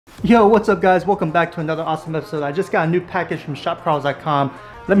Yo, what's up guys? Welcome back to another awesome episode. I just got a new package from shopcarls.com.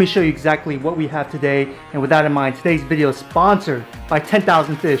 Let me show you exactly what we have today. And with that in mind, today's video is sponsored by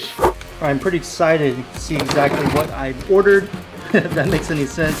 10,000 Fish. All right, I'm pretty excited to see exactly what I ordered. If that makes any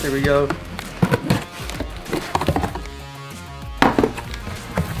sense. Here we go.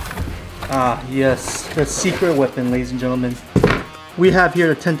 Ah, yes, the secret weapon, ladies and gentlemen. We have here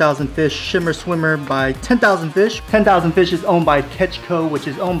the 10,000 Fish Shimmer Swimmer by 10,000 Fish. 10,000 Fish is owned by Catch Co, which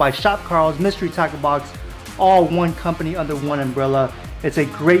is owned by Shop Carls, Mystery Tackle Box, all one company under one umbrella. It's a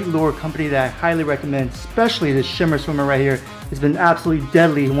great lure company that I highly recommend, especially this Shimmer Swimmer right here. It's been absolutely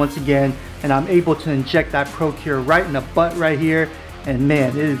deadly once again, and I'm able to inject that Pro Cure right in the butt right here. And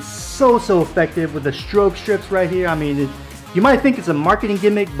man, it is so effective with the strobe strips right here. I mean, you might think it's a marketing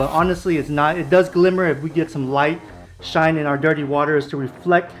gimmick, but honestly it's not. It does glimmer if we get some light shine in our dirty waters to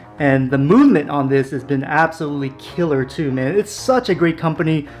reflect, and the movement on this has been absolutely killer too, man. It's such a great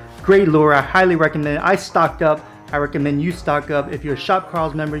company, great lure. I highly recommend it. I stocked up. I recommend you stock up. If you're a Shop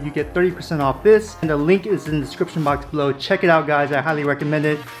Carls member, you get 30% off this, and the link is in the description box below. Check it out guys, I highly recommend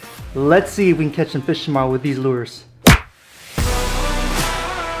it. Let's see if we can catch some fish tomorrow with these lures.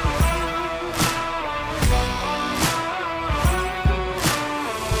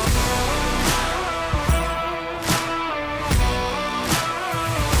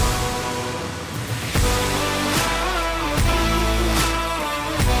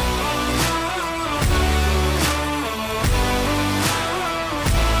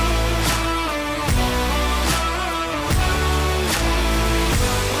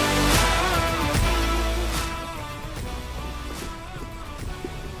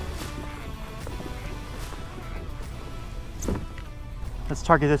 Let's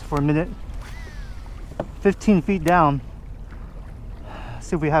target this for a minute. 15 feet down. Let's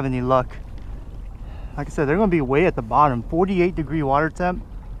see if we have any luck. Like I said, they're going to be way at the bottom. 48-degree water temp.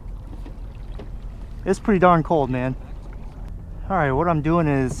 It's pretty darn cold, man. Alright, what I'm doing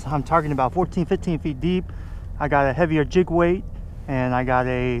is I'm targeting about 15 feet deep. I got a heavier jig weight and I got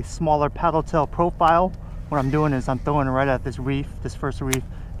a smaller paddle tail profile. What I'm doing is I'm throwing it right at this reef, this first reef.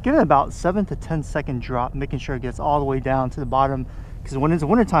 Giving it about 7 to 10 second drop, making sure it gets all the way down to the bottom. Because when it's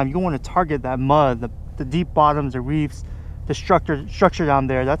wintertime, you want to target that mud, the deep bottoms, the reefs, the structure down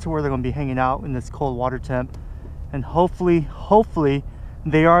there. That's where they're going to be hanging out in this cold water temp. And hopefully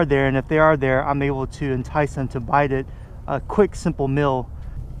they are there. And if they are there, I'm able to entice them to bite it. A quick, simple meal.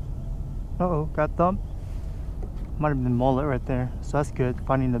 Uh-oh, got thumped. Might have been mullet right there. So that's good,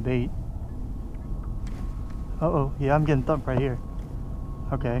 finding the bait. Uh-oh, yeah, I'm getting thumped right here.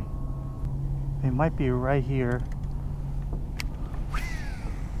 Okay. It might be right here.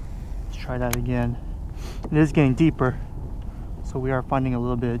 Try that again. It is getting deeper, so we are finding a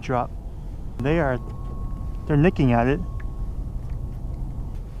little bit of drop. They're nicking at it.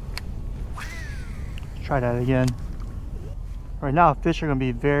 Let's try that again. Right now fish are going to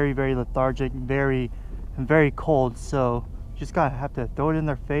be very lethargic, very cold, so you just gotta have to throw it in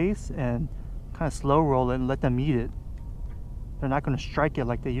their face and kind of slow roll it and let them eat it. They're not going to strike it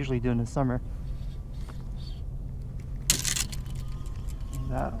like they usually do in the summer.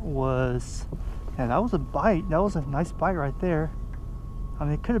 That was a bite. That was a nice bite right there. I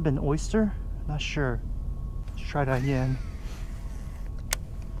mean, it could have been oyster. Not sure. Let's try that again.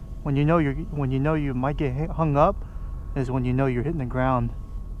 When you know you might get hung up is when you know you're hitting the ground.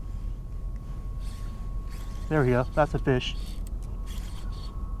 There we go. That's a fish.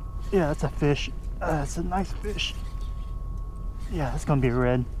 Yeah, that's a fish. It's a nice fish. Yeah, it's gonna be a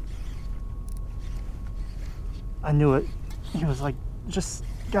red. I knew it. He was like, just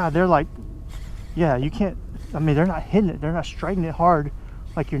God, they're like, yeah, you can't, I mean, they're not hitting it, they're not striking it hard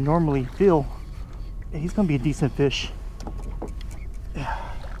like you normally feel. He's gonna be a decent fish. Yeah.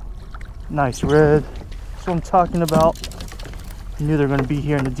 Nice red. That's what I'm talking about. I knew they're gonna be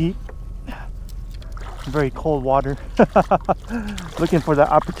here in the deep, very cold water. Looking for that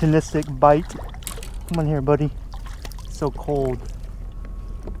opportunistic bite. Come on here, buddy. It's so cold.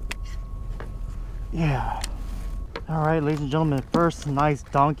 Yeah. All right, ladies and gentlemen, first nice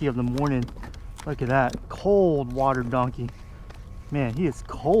donkey of the morning. Look at that, cold water donkey. Man, he is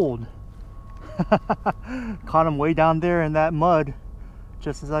cold. Caught him way down there in that mud,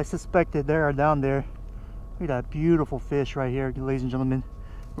 just as I suspected. They are down there. Look at that beautiful fish right here, ladies and gentlemen.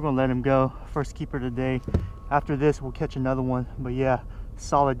 We're gonna let him go. First keeper today. After this, we'll catch another one. But yeah,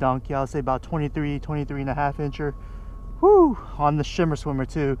 solid donkey. I'll say about 23 and a half incher. Whoo! On the Shimmer Swimmer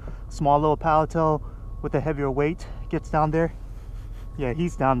too. Small little paddle tail with a heavier weight. Gets down there. Yeah,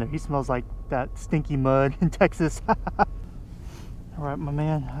 he's down there. He smells like that stinky mud in Texas. All right, my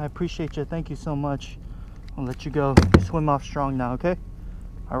man, I appreciate you. Thank you so much. I'll let you go. Swim off strong now, okay?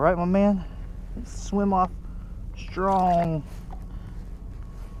 All right, my man. Swim off strong.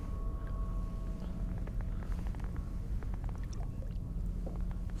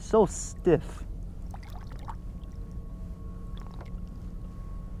 So stiff.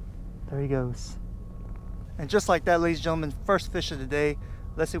 There he goes. And just like that, ladies and gentlemen, first fish of the day.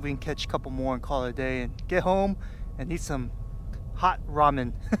 Let's see if we can catch a couple more and call it a day and get home and eat some hot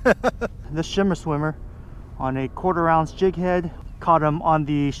ramen. This shimmer swimmer on a 1/4 ounce jig head. Caught him on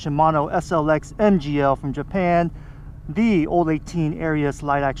the Shimano SLX MGL from Japan. The old 18 Arius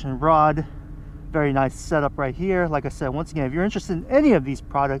light action rod. Very nice setup right here. Like I said, once again, if you're interested in any of these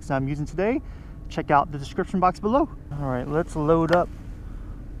products I'm using today, check out the description box below. All right, let's load up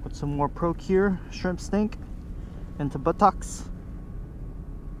with some more Procure shrimp stink into buttocks.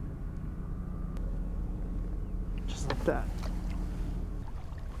 Just like that.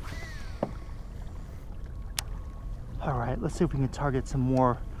 All right, let's see if we can target some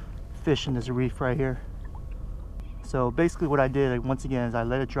more fish in this reef right here. So basically what I did, like, once again, is I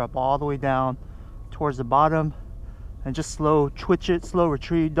let it drop all the way down towards the bottom and just slow twitch it, slow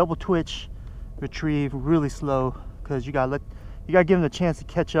retrieve, double twitch, retrieve really slow, because you gotta give them the chance to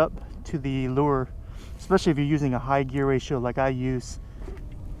catch up to the lure, especially if you're using a high gear ratio like I use.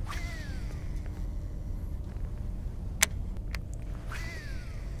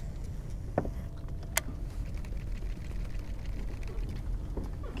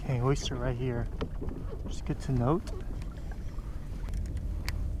 Okay, oyster right here. Just good to note.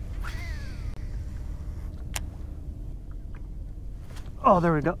 Oh,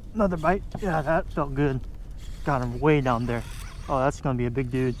 there we go. Another bite. Yeah, that felt good. Got him way down there. Oh, that's gonna be a big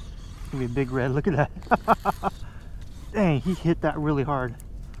dude. Gonna be a big red. Look at that. Dang, he hit that really hard.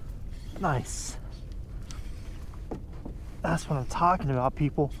 Nice. That's what I'm talking about,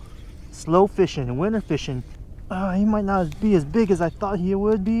 people. Slow fishing and winter fishing. He might not be as big as I thought he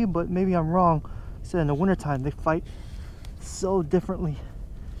would be, but maybe I'm wrong. I said in the wintertime they fight so differently.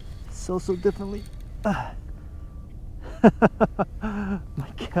 So differently. My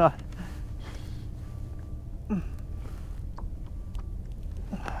God.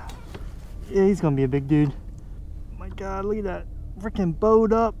 Yeah, he's gonna be a big dude. My God, look at that freaking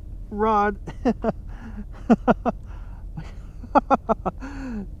bowed up rod.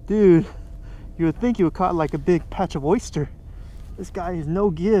 Dude, you would think you would caught like a big patch of oyster. This guy is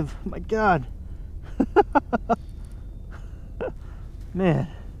no give. My God. Man.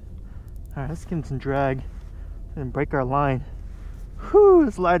 All right, let's give him some drag and break our line. Whew,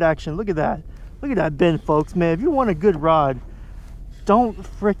 this light action. Look at that. Look at that bend, folks. Man, if you want a good rod, don't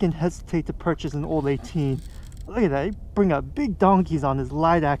freaking hesitate to purchase an old 18. Look at that. He bring out big donkeys on his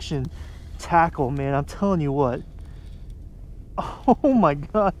light action tackle, man. I'm telling you what. Oh my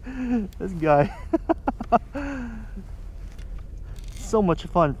God, this guy. So much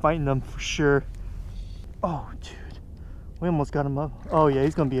fun fighting them for sure. Oh, dude, we almost got him up. Oh yeah,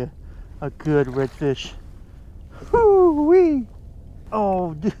 he's gonna be a good redfish. Whoo-wee.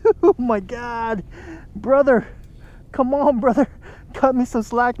 Oh, dude, my God, brother, come on, brother, cut me some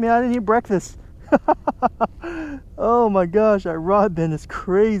slack, man. I didn't eat breakfast. Oh my gosh, that rod bend is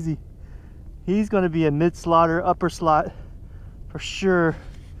crazy. He's gonna be a mid slaughter, upper slot for sure.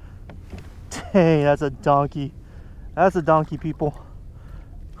 Dang, that's a donkey. That's a donkey, people.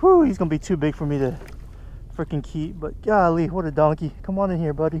 Whew, he's gonna be too big for me to freaking keep, but golly, what a donkey. Come on in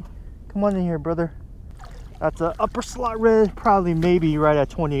here, buddy. Come on in here, brother. That's a upper slot red, probably maybe right at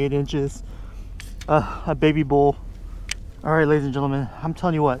 28 inches. A baby bull. All right, ladies and gentlemen, I'm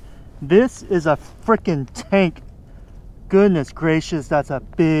telling you what, this is a freaking tank. Goodness gracious, that's a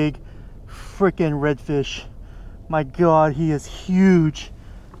big freaking redfish. My God, he is huge.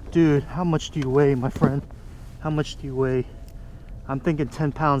 Dude, how much do you weigh, my friend? How much do you weigh? I'm thinking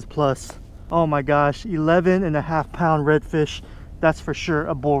 10 pounds plus. Oh my gosh, 11.5 pound redfish. That's for sure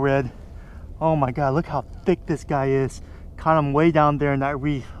a bull red. Oh my God, look how thick this guy is. Caught him way down there in that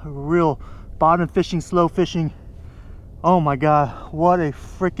reef. Real bottom fishing, slow fishing. Oh my God, what a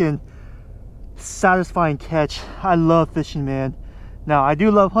freaking satisfying catch. I love fishing, man. Now, I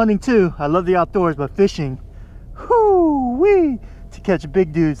do love hunting too. I love the outdoors, but fishing, whoo-wee, to catch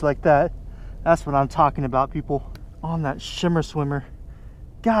big dudes like that, that's what I'm talking about, people. On that shimmer swimmer.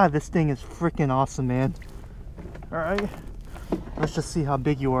 God, this thing is freaking awesome, man. All right, let's just see how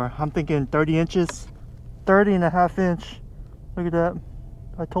big you are. I'm thinking 30 inches, 30.5 inch. Look at that.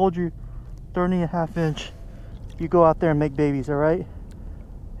 I told you, 30.5 inch. You go out there and make babies, all right?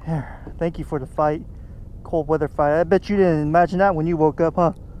 Here, thank you for the fight. Cold weather fight. I bet you didn't imagine that when you woke up,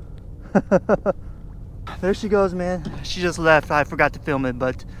 huh? There she goes, man. She just left. I forgot to film it,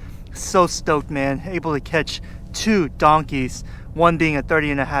 but so stoked, man. Able to catch 2 donkeys, one being a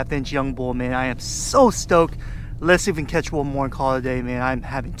 30.5-inch young bull, man. I am so stoked. Let's see if we can catch one more and call it a day, man. I'm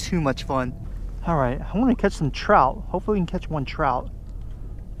having too much fun. All right, I want to catch some trout. Hopefully we can catch one trout,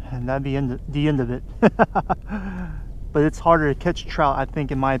 and that'd be the end of it. But it's harder to catch trout, I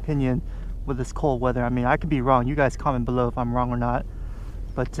think, in my opinion, with this cold weather. I mean, I could be wrong. You guys comment below if I'm wrong or not.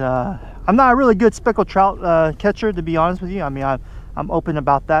 But I'm not a really good speckled trout catcher, to be honest with you. I mean, I'm open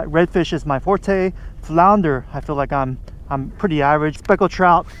about that. Redfish is my forte. Flounder, I feel like I'm pretty average. Speckled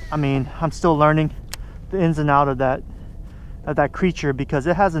trout, I mean, I'm still learning the ins and outs of that creature, because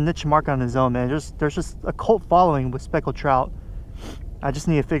it has a niche market on its own, man. There's just a cult following with speckled trout. I just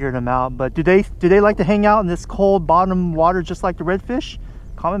need to figure them out. But do they like to hang out in this cold bottom water just like the redfish?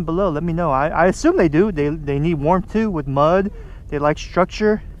 Comment below, let me know. I assume they do. They need warmth too, with mud. They like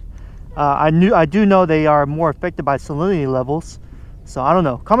structure. I do know they are more affected by salinity levels. So I don't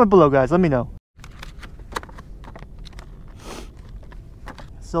know. Comment below, guys, let me know.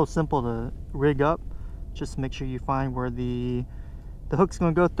 So simple to rig up. Just make sure you find where the hook's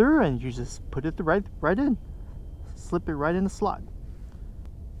going to go through, and you just put it right in. Slip it right in the slot.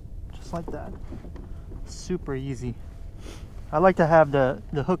 Just like that. Super easy. I like to have the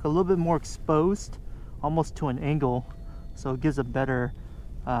hook a little bit more exposed, almost to an angle, so it gives a better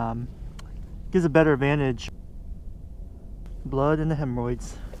advantage. Blood in the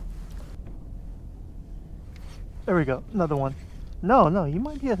hemorrhoids. There we go, another one. No, you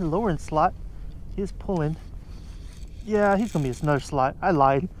might be at the lower end slot. He's pulling. Yeah, he's gonna be another slot. I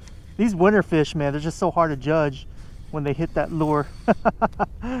lied. These winter fish, man, they're just so hard to judge when they hit that lure.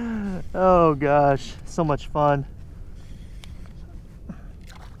 Oh gosh, so much fun.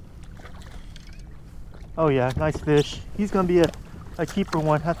 Oh yeah, nice fish. He's gonna be a keeper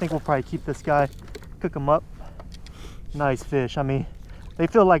one. I think we'll probably keep this guy, cook him up. Nice fish. I mean, they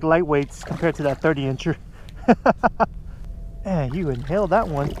feel like lightweights compared to that 30-incher. Man, you inhaled that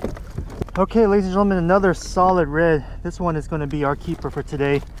one. Okay, ladies and gentlemen, another solid red. This one is going to be our keeper for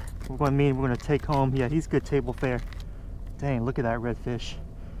today. We're going to take home. Yeah, he's good table fare. Dang, look at that redfish.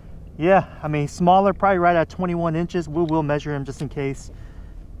 Yeah, I mean, smaller, probably right at 21 inches. We will measure him just in case.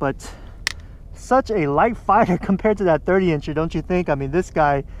 But such a light fighter compared to that 30-incher, don't you think? I mean, this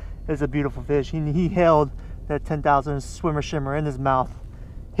guy is a beautiful fish. He held that 10,000 swimmer shimmer in his mouth.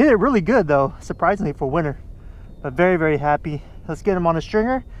 Hit it really good, though, surprisingly for winter. But very, very happy. Let's get him on a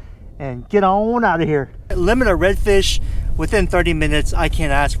stringer and get on out of here. Limit a redfish within 30 minutes. I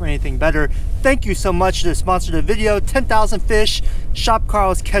can't ask for anything better. Thank you so much to the sponsor of the video, 10,000 Fish, Shop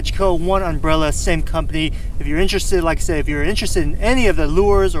Carl's, Catch Co, One Umbrella, same company. If you're interested, like I said, if you're interested in any of the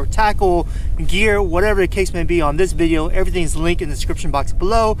lures or tackle, gear, whatever the case may be on this video, everything's linked in the description box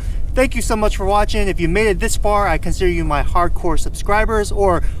below. Thank you so much for watching. If you made it this far, I consider you my hardcore subscribers,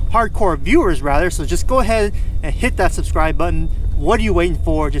 or hardcore viewers rather. So just go ahead and hit that subscribe button. What are you waiting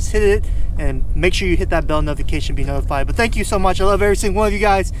for? Just hit it and make sure you hit that bell notification, be notified. But thank you so much. I love every single one of you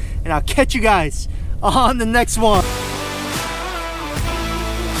guys, and I'll catch you guys on the next one.